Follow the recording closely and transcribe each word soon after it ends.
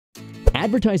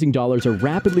Advertising dollars are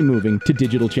rapidly moving to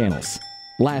digital channels.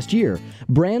 Last year,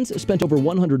 brands spent over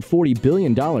 $140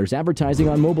 billion advertising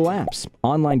on mobile apps,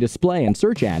 online display and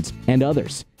search ads, and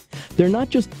others. They're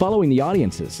not just following the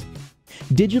audiences.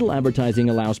 Digital advertising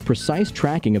allows precise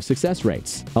tracking of success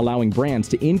rates, allowing brands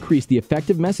to increase the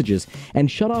effective messages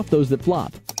and shut off those that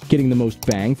flop, getting the most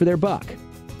bang for their buck.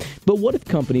 But what if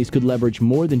companies could leverage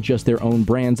more than just their own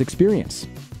brand's experience?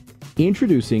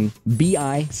 Introducing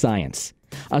BIScience,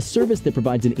 a service that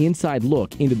provides an inside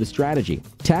look into the strategy,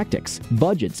 tactics,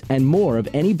 budgets, and more of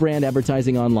any brand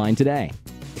advertising online today.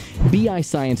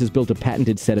 BIScience has built a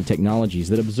patented set of technologies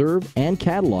that observe and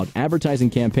catalog advertising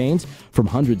campaigns from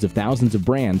hundreds of thousands of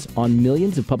brands on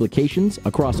millions of publications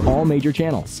across all major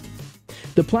channels.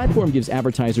 The platform gives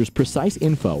advertisers precise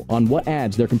info on what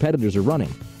ads their competitors are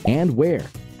running, and where,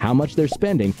 how much they're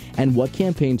spending, and what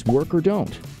campaigns work or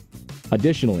don't.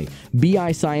 Additionally,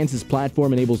 BIScience's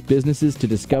platform enables businesses to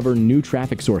discover new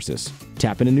traffic sources,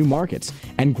 tap into new markets,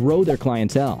 and grow their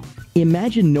clientele.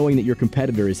 Imagine knowing that your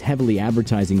competitor is heavily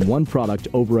advertising one product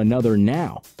over another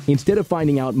now, instead of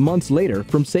finding out months later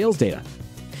from sales data.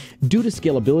 Due to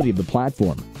scalability of the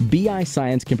platform,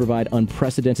 BIScience can provide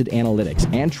unprecedented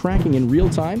analytics and tracking in real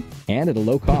time and at a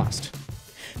low cost.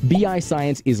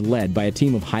 BIScience is led by a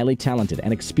team of highly talented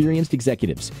and experienced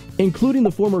executives, including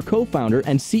the former co-founder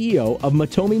and CEO of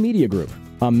Matomi Media Group,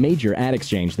 a major ad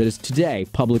exchange that is today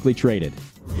publicly traded.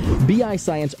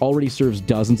 BIScience already serves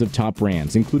dozens of top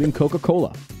brands, including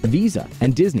Coca-Cola, Visa,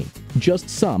 and Disney, just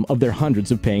some of their hundreds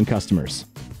of paying customers.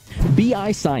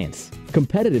 BIScience,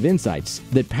 competitive insights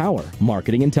that power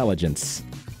marketing intelligence.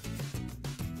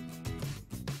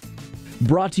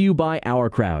 Brought to you by Our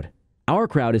Crowd. Our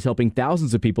Crowd is helping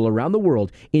thousands of people around the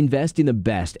world invest in the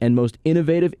best and most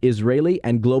innovative Israeli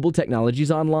and global technologies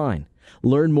online.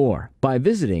 Learn more by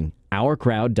visiting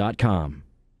ourcrowd.com.